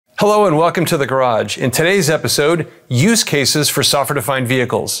Hello and welcome to The Garage. In today's episode, use cases for software-defined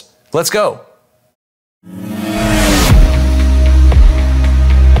vehicles. Let's go.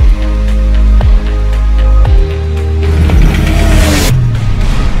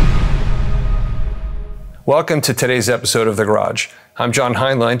 Welcome to today's episode of The Garage. I'm John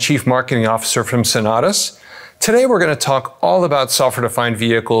Heinlein, Chief Marketing Officer from Sonatus. Today we're going to talk all about software-defined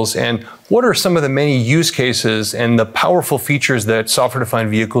vehicles and what are some of the many use cases and the powerful features that software-defined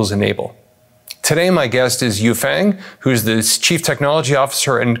vehicles enable. Today my guest is Fang, who's the Chief Technology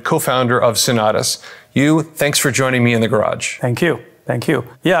Officer and co-founder of Sonatus. Thanks for joining me in The Garage. Thank you. Thank you.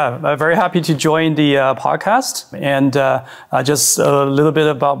 Yeah, I'm very happy to join the podcast. And just a little bit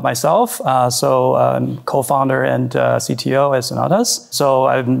about myself. I'm co-founder and CTO at Sonatus. So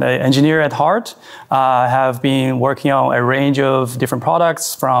I'm an engineer at heart. I have been working on a range of different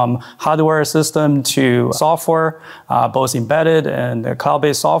products from hardware system to software, both embedded and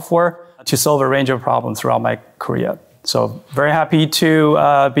cloud-based software, to solve a range of problems throughout my career. So very happy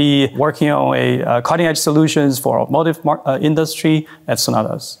to be working on a cutting-edge solutions for automotive industry at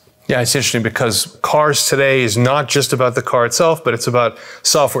Sonatus. Yeah, it's interesting because cars today is not just about the car itself, but it's about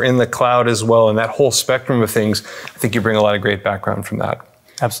software in the cloud as well, and that whole spectrum of things. I think you bring a lot of great background from that.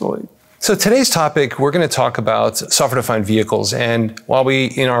 Absolutely. So today's topic, we're going to talk about software-defined vehicles. And while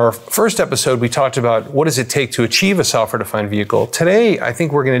in our first episode, we talked about what does it take to achieve a software-defined vehicle, today I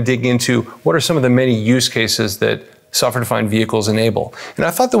think we're going to dig into what are some of the many use cases that software-defined vehicles enable. And I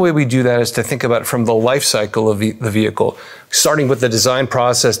thought the way we do that is to think about it from the life cycle of the vehicle, starting with the design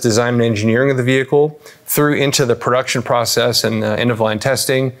process, design and engineering of the vehicle, through into the production process and end-of-line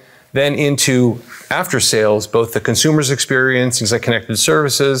testing, then into after sales, both the consumer's experience, things like connected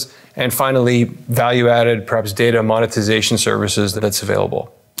services, and finally value-added, perhaps data monetization services that's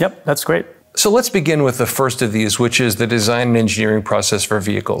available. Yep, that's great. So let's begin with the first of these, which is the design and engineering process for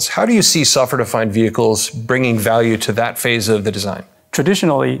vehicles. How do you see software-defined vehicles bringing value to that phase of the design?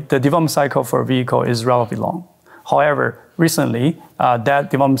 Traditionally, the development cycle for a vehicle is relatively long. However, recently, that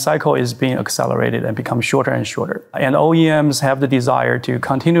development cycle is being accelerated and become shorter and shorter. And OEMs have the desire to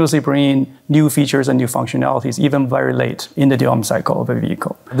continuously bring in new features and new functionalities, even very late in the development cycle of a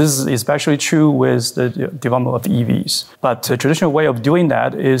vehicle. This is especially true with the development of EVs. But the traditional way of doing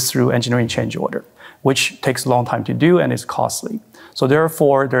that is through engineering change order, which takes a long time to do and is costly. So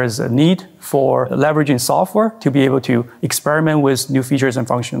therefore, there is a need for leveraging software to be able to experiment with new features and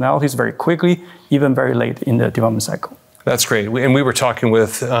functionalities very quickly, even very late in the development cycle. That's great. And we were talking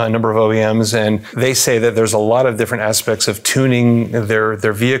with a number of OEMs, and they say that there's a lot of different aspects of tuning their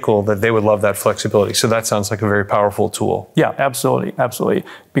vehicle that they would love that flexibility. So that sounds like a very powerful tool. Yeah, absolutely, absolutely.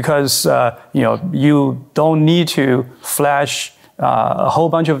 Because you don't need to flash a whole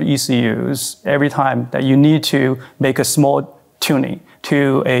bunch of ECUs every time that you need to make a small tuning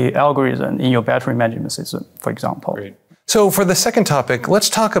to an algorithm in your battery management system, for example. Great. So for the second topic, let's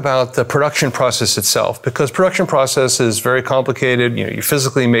talk about the production process itself, because production process is very complicated. You're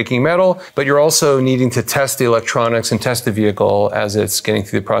physically making metal, but you're also needing to test the electronics and test the vehicle as it's getting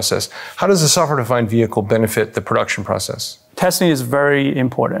through the process. How does a software-defined vehicle benefit the production process? Testing is very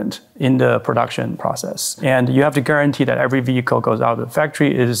important in the production process, and you have to guarantee that every vehicle goes out of the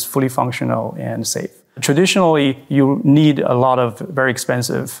factory is fully functional and safe. Traditionally, you need a lot of very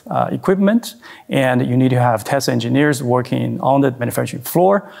expensive equipment, and you need to have test engineers working on the manufacturing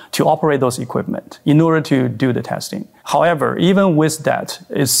floor to operate those equipment in order to do the testing. However, even with that,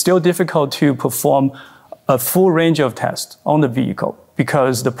 it's still difficult to perform a full range of tests on the vehicle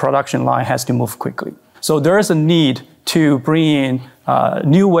because the production line has to move quickly. So there is a need to bring in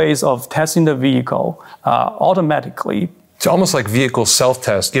new ways of testing the vehicle automatically. It's almost like vehicle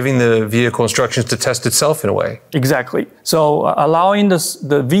self-test, giving the vehicle instructions to test itself in a way. Exactly. So allowing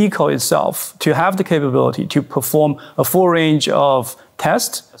the vehicle itself to have the capability to perform a full range of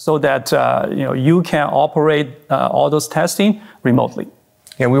tests so that you can operate all those testing remotely.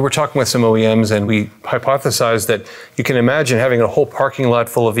 Yeah, we were talking with some OEMs and we hypothesized that you can imagine having a whole parking lot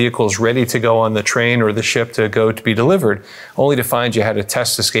full of vehicles ready to go on the train or the ship to go to be delivered, only to find you had a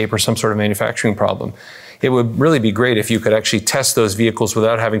test escape or some sort of manufacturing problem. It would really be great if you could actually test those vehicles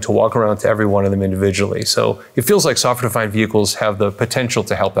without having to walk around to every one of them individually. So it feels like software-defined vehicles have the potential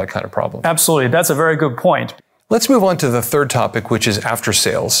to help that kind of problem. Absolutely. That's a very good point. Let's move on to the third topic, which is after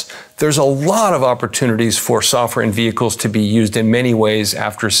sales. There's a lot of opportunities for software in vehicles to be used in many ways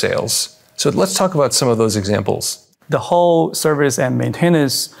after sales. So let's talk about some of those examples. The whole service and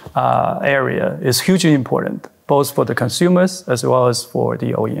maintenance area is hugely important, both for the consumers as well as for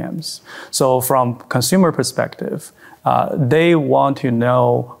the OEMs. So from consumer perspective, They want to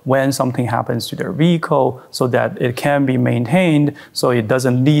know when something happens to their vehicle so that it can be maintained so it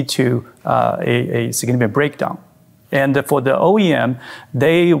doesn't lead to a significant breakdown. And for the OEM,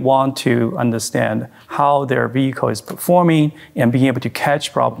 they want to understand how their vehicle is performing and being able to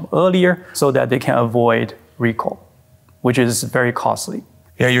catch problem earlier so that they can avoid recall, which is very costly.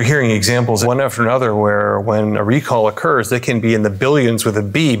 Yeah, you're hearing examples one after another where when a recall occurs, they can be in the billions with a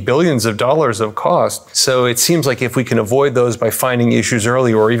B, billions of dollars of cost. So it seems like if we can avoid those by finding issues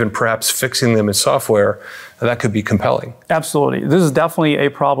early or even perhaps fixing them in software, that could be compelling. Absolutely. This is definitely a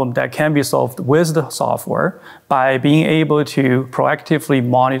problem that can be solved with the software by being able to proactively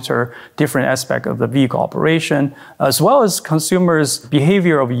monitor different aspects of the vehicle operation, as well as consumers'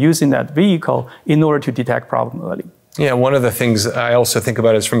 behavior of using that vehicle in order to detect problem early. Yeah, one of the things I also think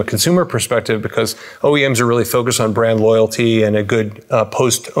about is from a consumer perspective, because OEMs are really focused on brand loyalty and a good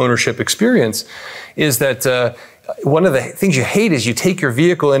post-ownership experience, is that one of the things you hate is you take your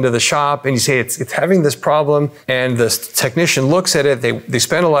vehicle into the shop and you say it's having this problem, and the technician looks at it, they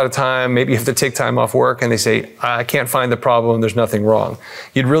spend a lot of time, maybe you have to take time off work, and they say, I can't find the problem, there's nothing wrong.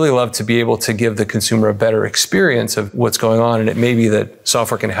 You'd really love to be able to give the consumer a better experience of what's going on, and it may be that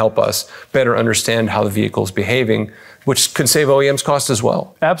software can help us better understand how the vehicle is behaving, which could save OEMs cost as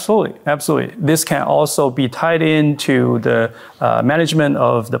well. Absolutely, absolutely. This can also be tied into the management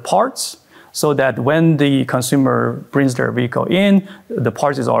of the parts, so that when the consumer brings their vehicle in, the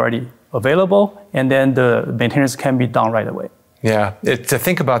parts is already available, and then the maintenance can be done right away. Yeah, to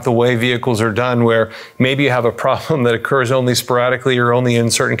think about the way vehicles are done, where maybe you have a problem that occurs only sporadically or only in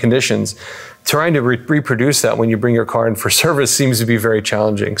certain conditions, trying to reproduce that when you bring your car in for service seems to be very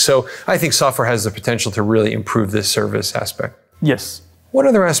challenging. So I think software has the potential to really improve this service aspect. Yes. What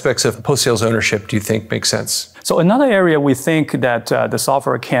other aspects of post-sales ownership do you think make sense? So another area we think that the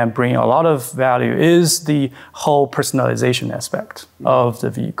software can bring a lot of value is the whole personalization aspect of the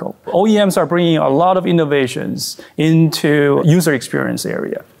vehicle. OEMs are bringing a lot of innovations into user experience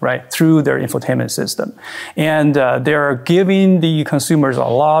area, right, through their infotainment system. And they're giving the consumers a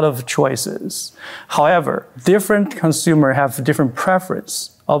lot of choices. However, different consumers have different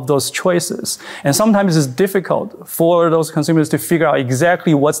preference of those choices. And sometimes it's difficult for those consumers to figure out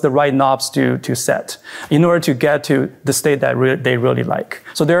exactly what's the right knobs to set in order to get to the state that they really like.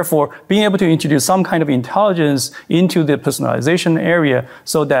 So therefore, being able to introduce some kind of intelligence into the personalization area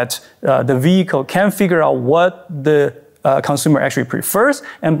so that the vehicle can figure out what the consumer actually prefers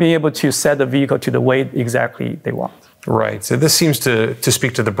and be able to set the vehicle to the way exactly they want. Right. So this seems to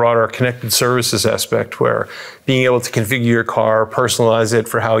speak to the broader connected services aspect, where being able to configure your car, personalize it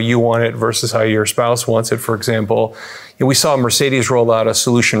for how you want it versus how your spouse wants it, for example. We saw Mercedes roll out a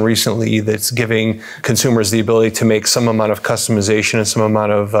solution recently that's giving consumers the ability to make some amount of customization and some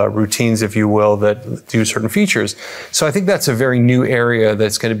amount of routines, if you will, that do certain features. So I think that's a very new area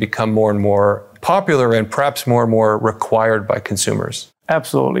that's going to become more and more popular and perhaps more and more required by consumers.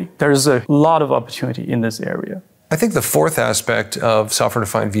 Absolutely. There's a lot of opportunity in this area. I think the fourth aspect of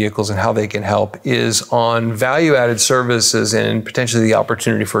software-defined vehicles and how they can help is on value-added services and potentially the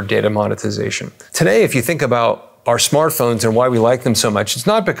opportunity for data monetization. Today, if you think about our smartphones and why we like them so much, it's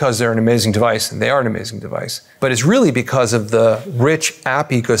not because they're an amazing device, and they are an amazing device, but it's really because of the rich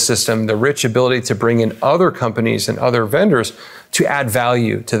app ecosystem, the rich ability to bring in other companies and other vendors to add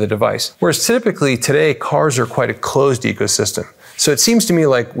value to the device. Whereas typically today, cars are quite a closed ecosystem. So it seems to me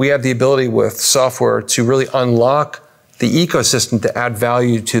like we have the ability with software to really unlock the ecosystem to add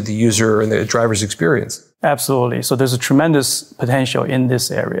value to the user and the driver's experience. Absolutely. So there's a tremendous potential in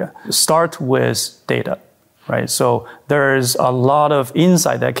this area. Start with data, right? So there's a lot of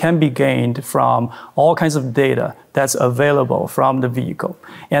insight that can be gained from all kinds of data that's available from the vehicle.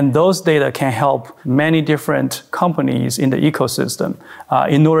 And those data can help many different companies in the ecosystem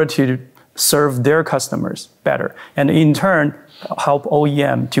in order to serve their customers better, and in turn, help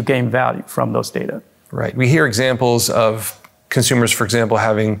OEM to gain value from those data. Right. We hear examples of consumers, for example,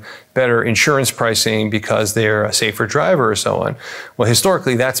 having better insurance pricing because they're a safer driver or so on. Well,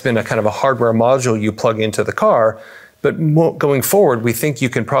 historically, that's been a kind of a hardware module you plug into the car. But going forward, we think you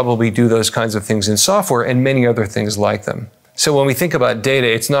can probably do those kinds of things in software and many other things like them. So when we think about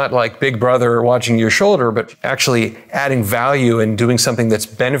data, it's not like Big Brother watching your shoulder, but actually adding value and doing something that's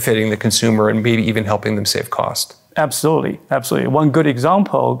benefiting the consumer and maybe even helping them save cost. Absolutely, absolutely. One good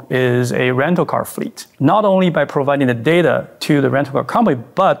example is a rental car fleet. Not only by providing the data to the rental car company,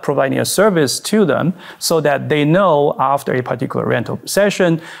 but providing a service to them so that they know after a particular rental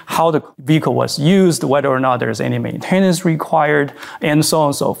session how the vehicle was used, whether or not there's any maintenance required, and so on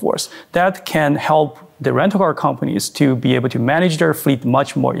and so forth. That can help the rental car companies to be able to manage their fleet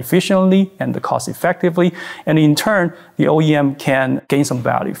much more efficiently and cost effectively. And in turn, the OEM can gain some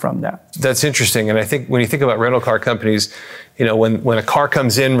value from that. That's interesting. And I think when you think about rental car companies, you know, when a car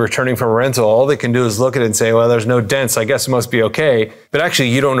comes in returning from a rental, all they can do is look at it and say, well, there's no dents, I guess it must be okay. But actually,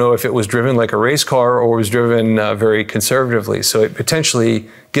 you don't know if it was driven like a race car or was driven very conservatively. So it potentially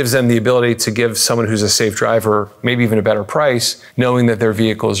gives them the ability to give someone who's a safe driver maybe even a better price, knowing that their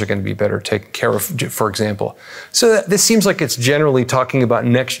vehicles are going to be better taken care of, for example. So this seems like it's generally talking about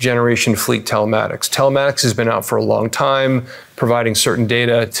next generation fleet telematics. Telematics has been out for a long time, providing certain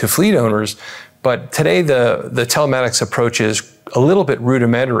data to fleet owners. But today, the telematics approach is a little bit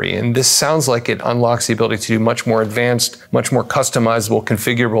rudimentary, and this sounds like it unlocks the ability to do much more advanced, much more customizable,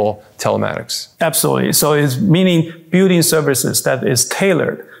 configurable telematics. Absolutely. So it's meaning building services that is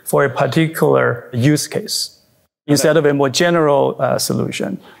tailored for a particular use case instead of a more general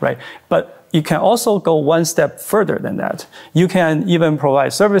solution, right? But you can also go one step further than that. You can even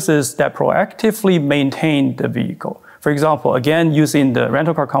provide services that proactively maintain the vehicle. For example, again, using the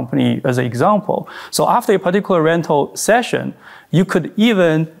rental car company as an example. So after a particular rental session, you could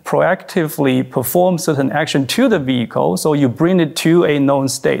even proactively perform certain action to the vehicle. So you bring it to a known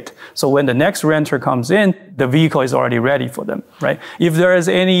state. So when the next renter comes in, the vehicle is already ready for them, right? If there is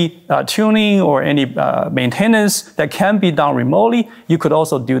any tuning or any maintenance that can be done remotely, you could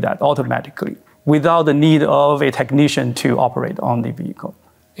also do that automatically without the need of a technician to operate on the vehicle.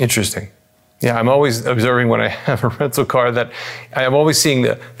 Interesting. Yeah, I'm always observing when I have a rental car that I'm always seeing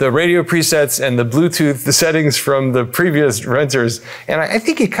the radio presets and the Bluetooth, the settings from the previous renters. And I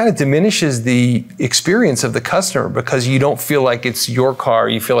think it kind of diminishes the experience of the customer because you don't feel like it's your car.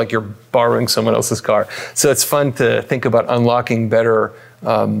 You feel like you're borrowing someone else's car. So it's fun to think about unlocking better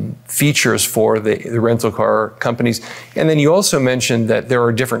features for the rental car companies. And then you also mentioned that there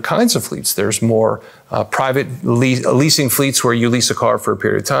are different kinds of fleets. There's more private leasing fleets where you lease a car for a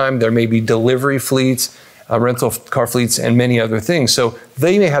period of time. There may be delivery fleets, rental car fleets, and many other things. So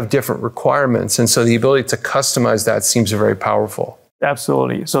they may have different requirements. And so the ability to customize that seems very powerful.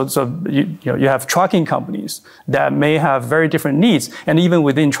 Absolutely. So you have trucking companies that may have very different needs. And even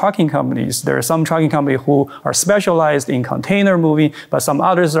within trucking companies, there are some trucking companies who are specialized in container moving, but some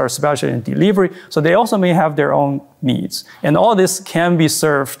others are specialized in delivery. So they also may have their own needs. And all this can be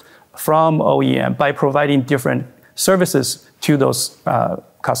served from OEM by providing different services to those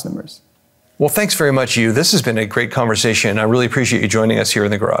customers. Well, thanks very much, Yu. This has been a great conversation. I really appreciate you joining us here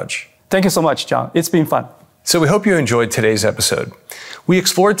in the garage. Thank you so much, John. It's been fun. So we hope you enjoyed today's episode. We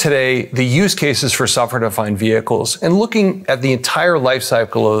explored today the use cases for software-defined vehicles and looking at the entire life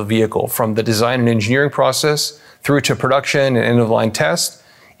cycle of the vehicle from the design and engineering process through to production and end-of-line test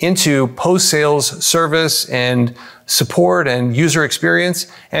into post-sales service and support and user experience,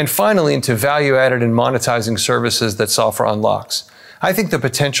 and finally into value-added and monetizing services that software unlocks. I think the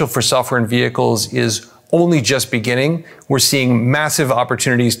potential for software in vehicles is only just beginning. We're seeing massive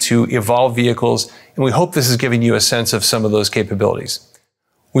opportunities to evolve vehicles, and we hope this has given you a sense of some of those capabilities.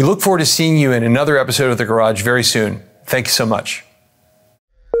 We look forward to seeing you in another episode of The Garage very soon. Thank you so much.